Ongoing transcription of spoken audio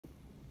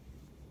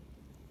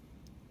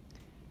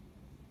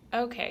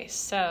Okay,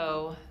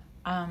 so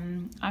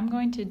I'm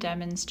going to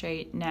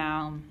demonstrate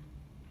now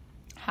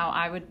how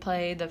I would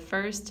play the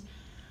first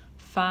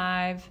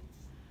five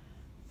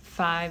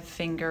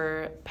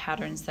finger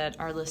patterns that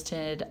are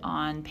listed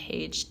on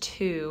page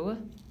 2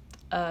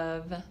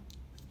 of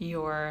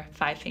your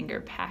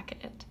 5-finger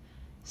packet.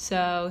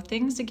 So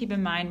things to keep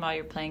in mind while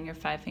you're playing your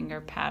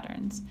 5-finger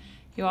patterns.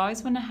 You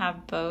always want to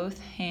have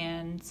both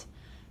hands,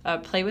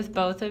 play with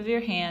both of your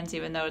hands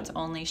even though it's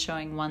only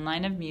showing one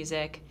line of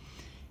music.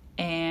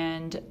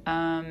 And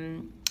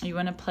you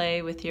want to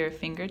play with your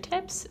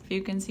fingertips. If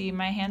you can see,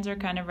 my hands are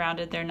kind of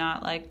rounded. They're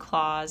not like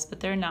claws, but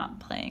they're not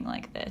playing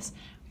like this.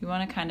 We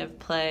want to kind of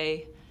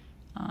play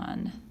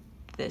on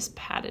this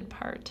padded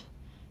part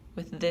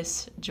with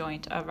this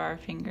joint of our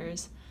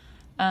fingers.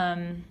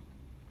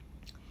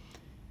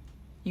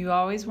 You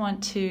always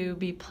want to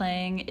be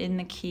playing in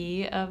the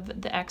key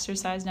of the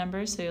exercise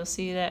numbers. So you'll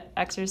see that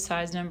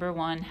exercise number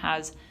 1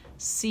 has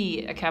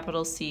C, a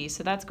capital C.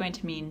 So that's going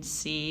to mean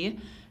C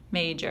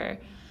major.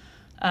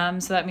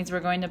 So that means we're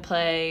going to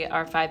play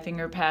our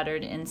 5-finger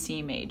pattern in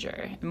C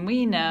major. And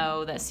we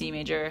know that C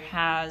major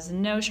has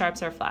no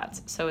sharps or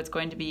flats, so it's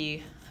going to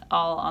be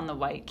all on the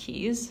white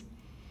keys.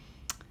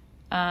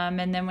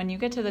 And then when you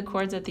get to the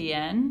chords at the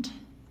end,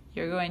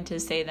 you're going to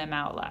say them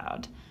out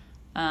loud,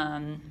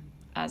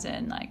 as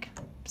in like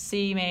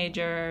C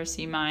major,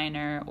 C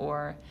minor,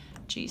 or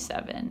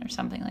G7 or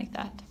something like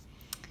that.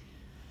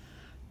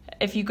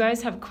 If you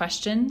guys have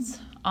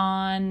questions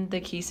on the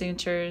key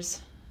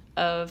signatures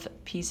of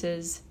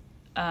pieces,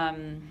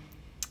 the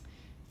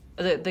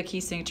key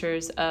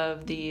signatures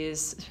of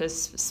these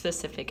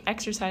specific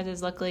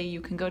exercises, luckily you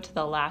can go to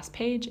the last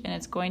page and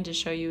it's going to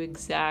show you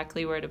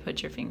exactly where to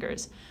put your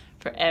fingers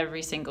for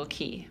every single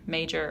key,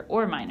 major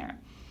or minor.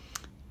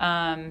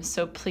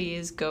 So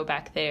please go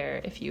back there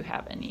if you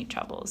have any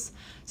troubles.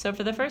 So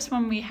for the first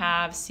one we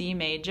have C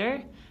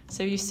major.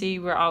 So you see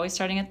we're always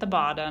starting at the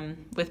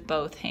bottom with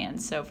both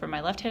hands. So for my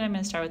left hand I'm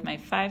going to start with my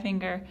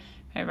 5-finger.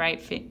 My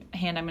right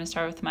hand, I'm going to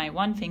start with my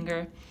 1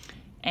 finger,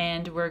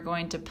 and we're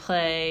going to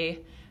play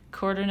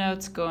quarter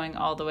notes going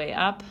all the way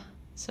up.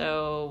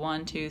 So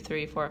 1, 2,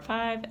 3, 4,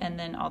 5, and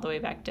then all the way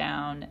back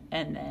down,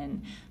 and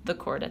then the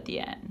chord at the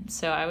end.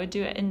 So I would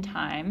do it in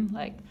time,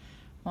 like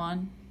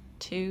 1,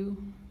 2,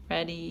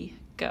 ready,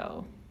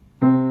 go.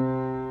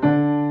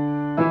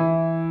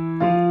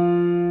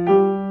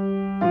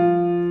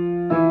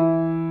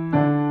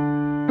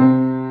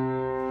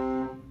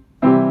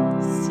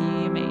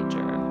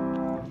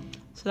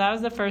 So that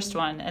was the first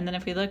one. And then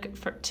if we look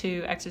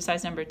to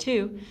exercise number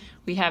 2,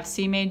 we have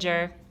C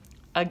major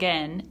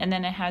again, and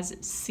then it has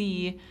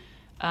C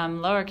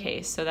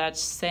lowercase. So that's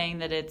saying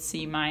that it's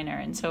C minor.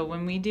 And so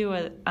when we do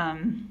a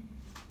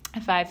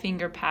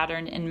 5-finger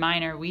pattern in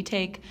minor, we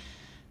take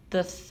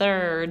the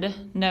third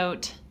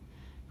note,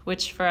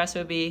 which for us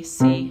would be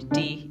C,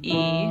 D, E,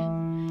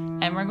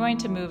 and we're going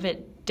to move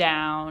it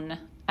down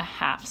a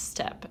half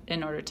step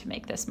in order to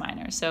make this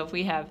minor. So if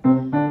we have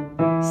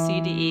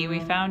C, D, E, we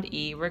found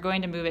E, we're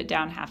going to move it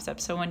down half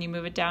step. So when you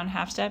move it down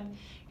half step,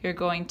 you're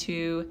going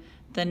to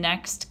the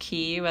next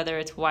key, whether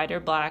it's white or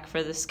black.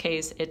 For this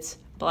case, it's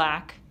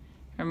black.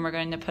 And we're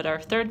going to put our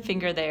third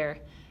finger there.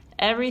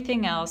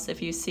 Everything else, if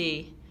you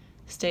see,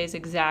 stays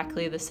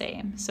exactly the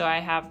same. So I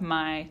have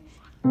my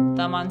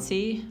thumb on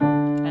C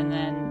and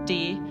then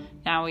D.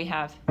 Now we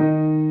have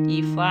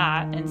E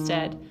flat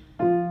instead.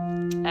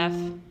 F,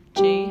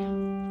 G,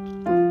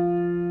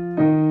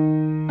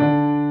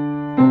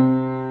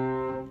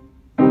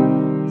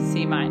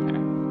 C minor.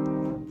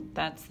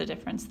 That's the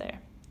difference there.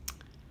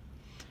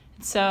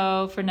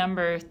 So for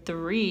number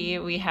 3,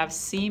 we have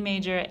C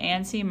major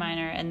and C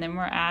minor, and then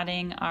we're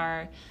adding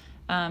our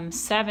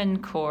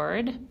 7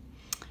 chord,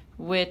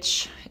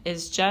 which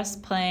is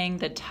just playing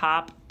the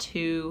top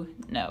 2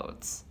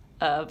 notes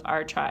of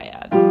our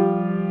triad,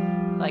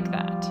 like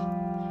that.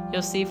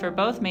 You'll see for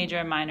both major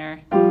and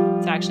minor,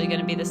 it's actually going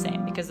to be the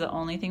same because the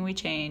only thing we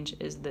change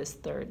is this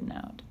third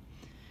note.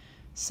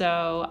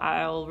 So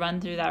I'll run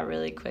through that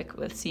really quick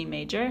with C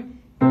major.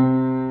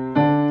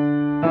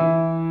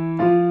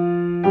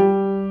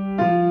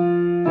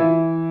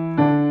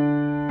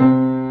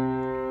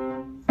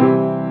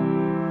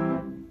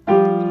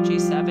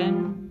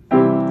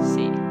 G7,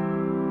 C.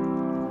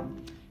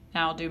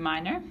 Now I'll do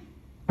minor.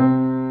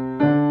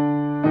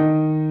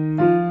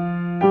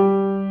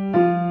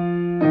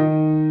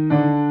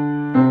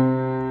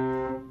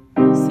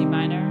 C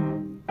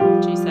minor,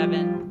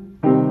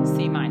 G7,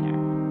 C minor.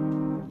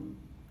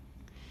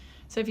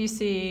 So if you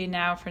see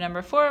now for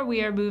number 4,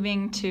 we are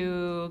moving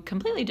to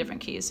completely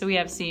different keys. So we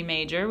have C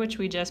major, which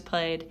we just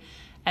played,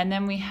 and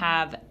then we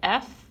have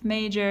F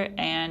major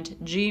and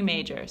G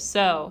major.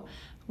 So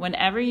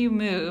whenever you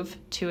move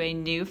to a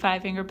new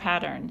 5-finger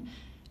pattern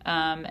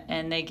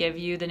and they give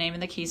you the name of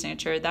the key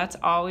signature, that's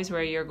always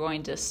where you're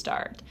going to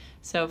start.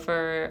 So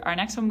for our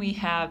next one, we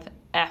have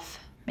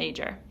F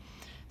major.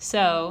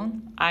 So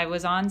I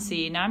was on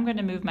C. Now I'm going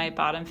to move my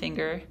bottom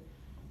finger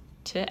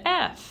to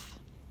F.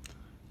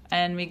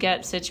 and we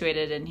get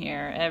situated in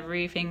here.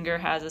 Every finger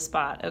has a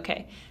spot.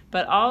 Okay,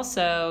 but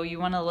also you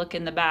want to look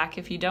in the back.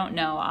 If you don't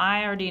know,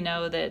 I already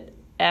know that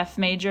F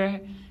major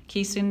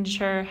key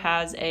signature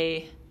has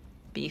a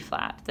B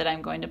flat that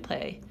I'm going to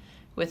play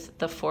with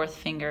the fourth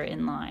finger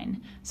in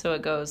line. So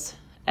it goes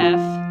F,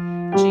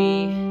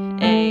 G,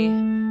 A,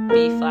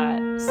 B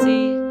flat,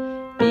 C,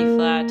 B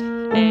flat,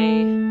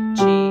 A,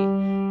 G,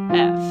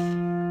 F.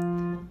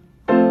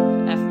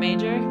 F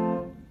major,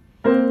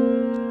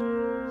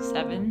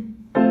 7,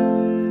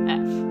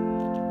 F.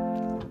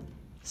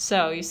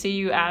 So you see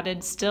you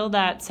added still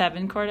that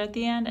 7 chord at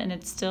the end, and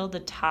it's still the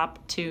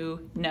top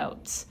 2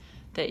 notes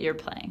that you're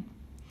playing.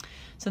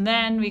 So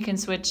then we can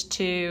switch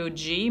to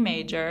G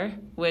major,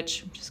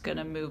 which I'm just going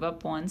to move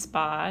up 1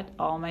 spot.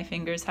 All my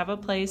fingers have a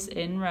place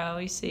in row,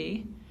 you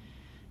see.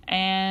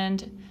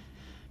 And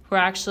we're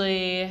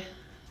actually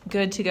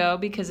good to go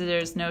because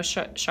there's no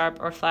sharp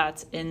or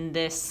flats in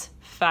this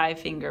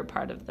 5-finger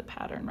part of the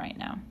pattern right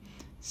now.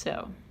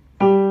 So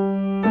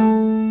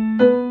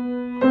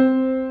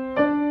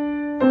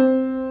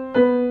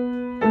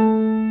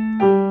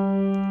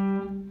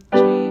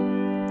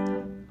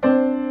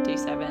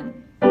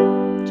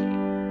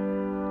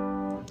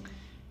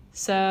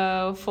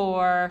So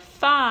for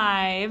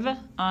 5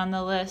 on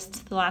the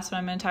list, the last one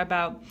I'm going to talk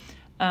about,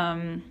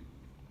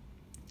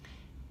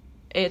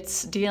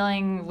 it's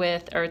dealing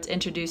with, or it's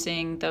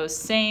introducing those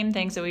same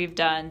things that we've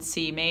done: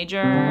 C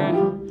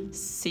major,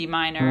 C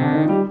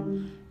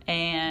minor,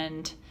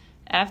 and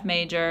F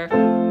major,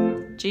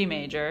 G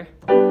major.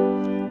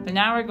 But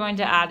now we're going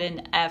to add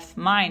in F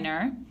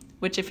minor,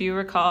 which, if you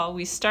recall,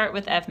 we start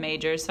with F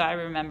major, so I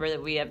remember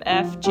that we have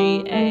F,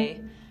 G, A,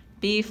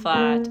 B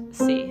flat,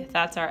 C.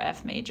 That's our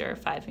F major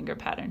 5-finger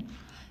pattern.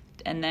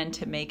 And then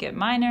to make it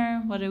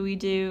minor, what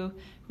do?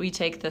 We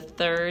take the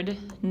 3rd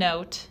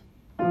note,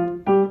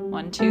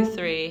 1, 2,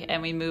 3,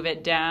 and we move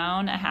it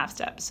down a half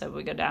step. So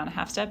we go down a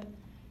half step,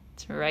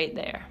 it's right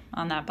there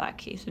on that black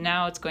key. So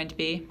now it's going to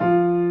be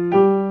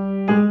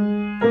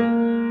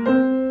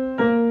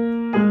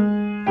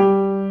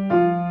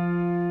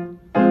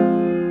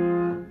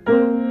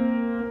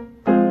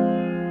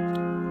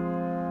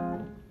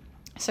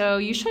So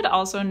you should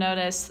also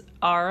notice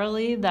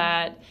orally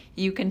that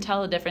you can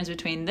tell the difference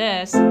between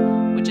this,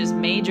 which is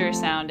major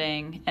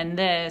sounding, and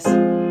this,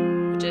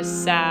 which is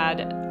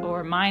sad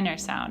or minor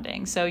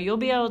sounding. So you'll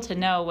be able to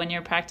know when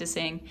you're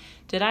practicing,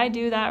 did I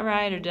do that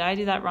right or did I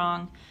do that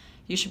wrong?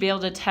 You should be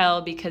able to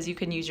tell because you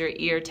can use your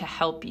ear to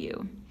help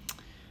you.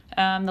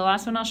 The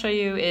last one I'll show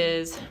you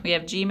is we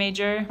have G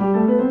major.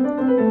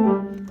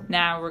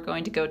 Now we're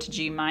going to go to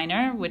G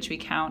minor, which we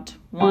count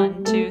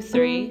 1, 2,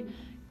 3.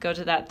 Go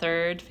to that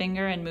 3rd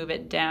finger and move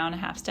it down a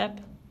half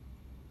step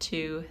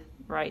to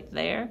right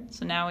there.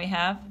 So now we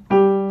have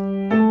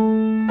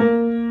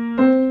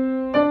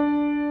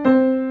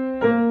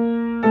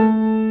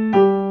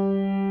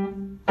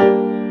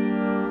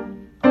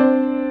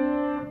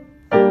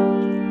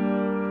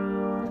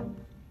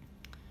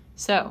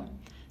So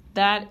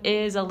that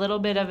is a little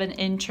bit of an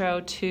intro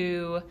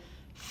to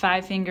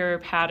 5-finger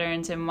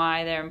patterns and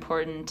why they're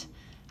important.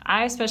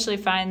 I especially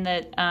find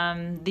that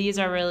these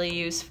are really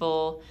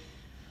useful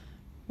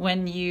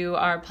when you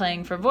are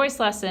playing for voice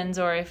lessons,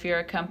 or if you're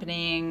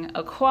accompanying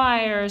a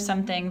choir or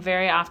something.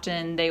 Very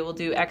often they will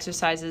do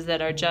exercises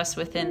that are just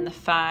within the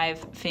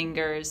 5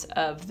 fingers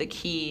of the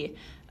key.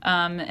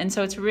 And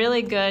so it's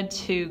really good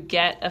to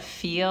get a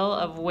feel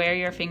of where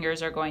your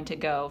fingers are going to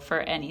go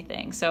for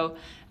anything. So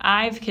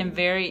I can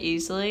very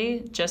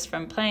easily, just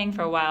from playing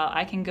for a while,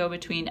 I can go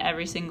between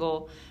every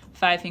single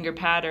 5-finger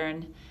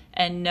pattern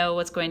and know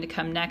what's going to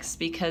come next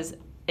because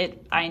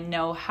I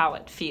know how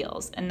it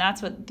feels. And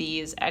that's what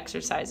these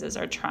exercises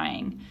are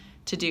trying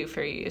to do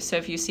for you. So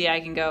if you see, I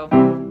can go.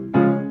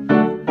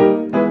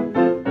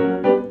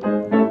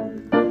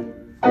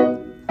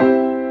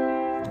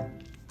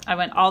 I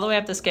went all the way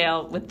up the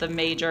scale with the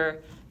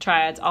major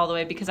triads all the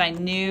way because I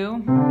knew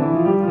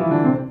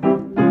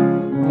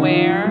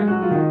where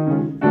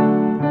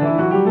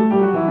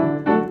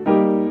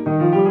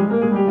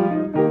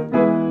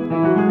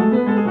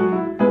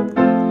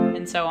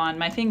so on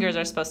my fingers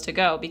are supposed to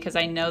go because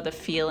I know the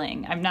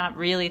feeling. I'm not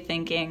really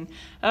thinking,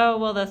 oh,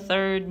 well, the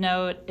 3rd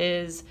note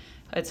is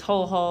it's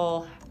whole,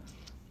 whole,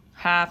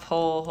 half,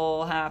 whole,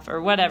 whole, half,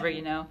 or whatever,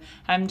 you know.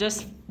 I'm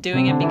just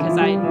doing it because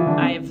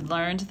I've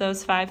learned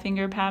those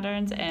 5-finger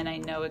patterns and I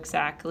know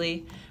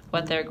exactly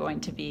what they're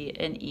going to be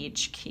in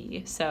each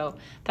key. So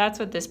that's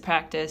what this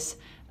practice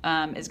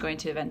is going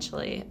to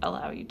eventually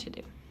allow you to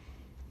do.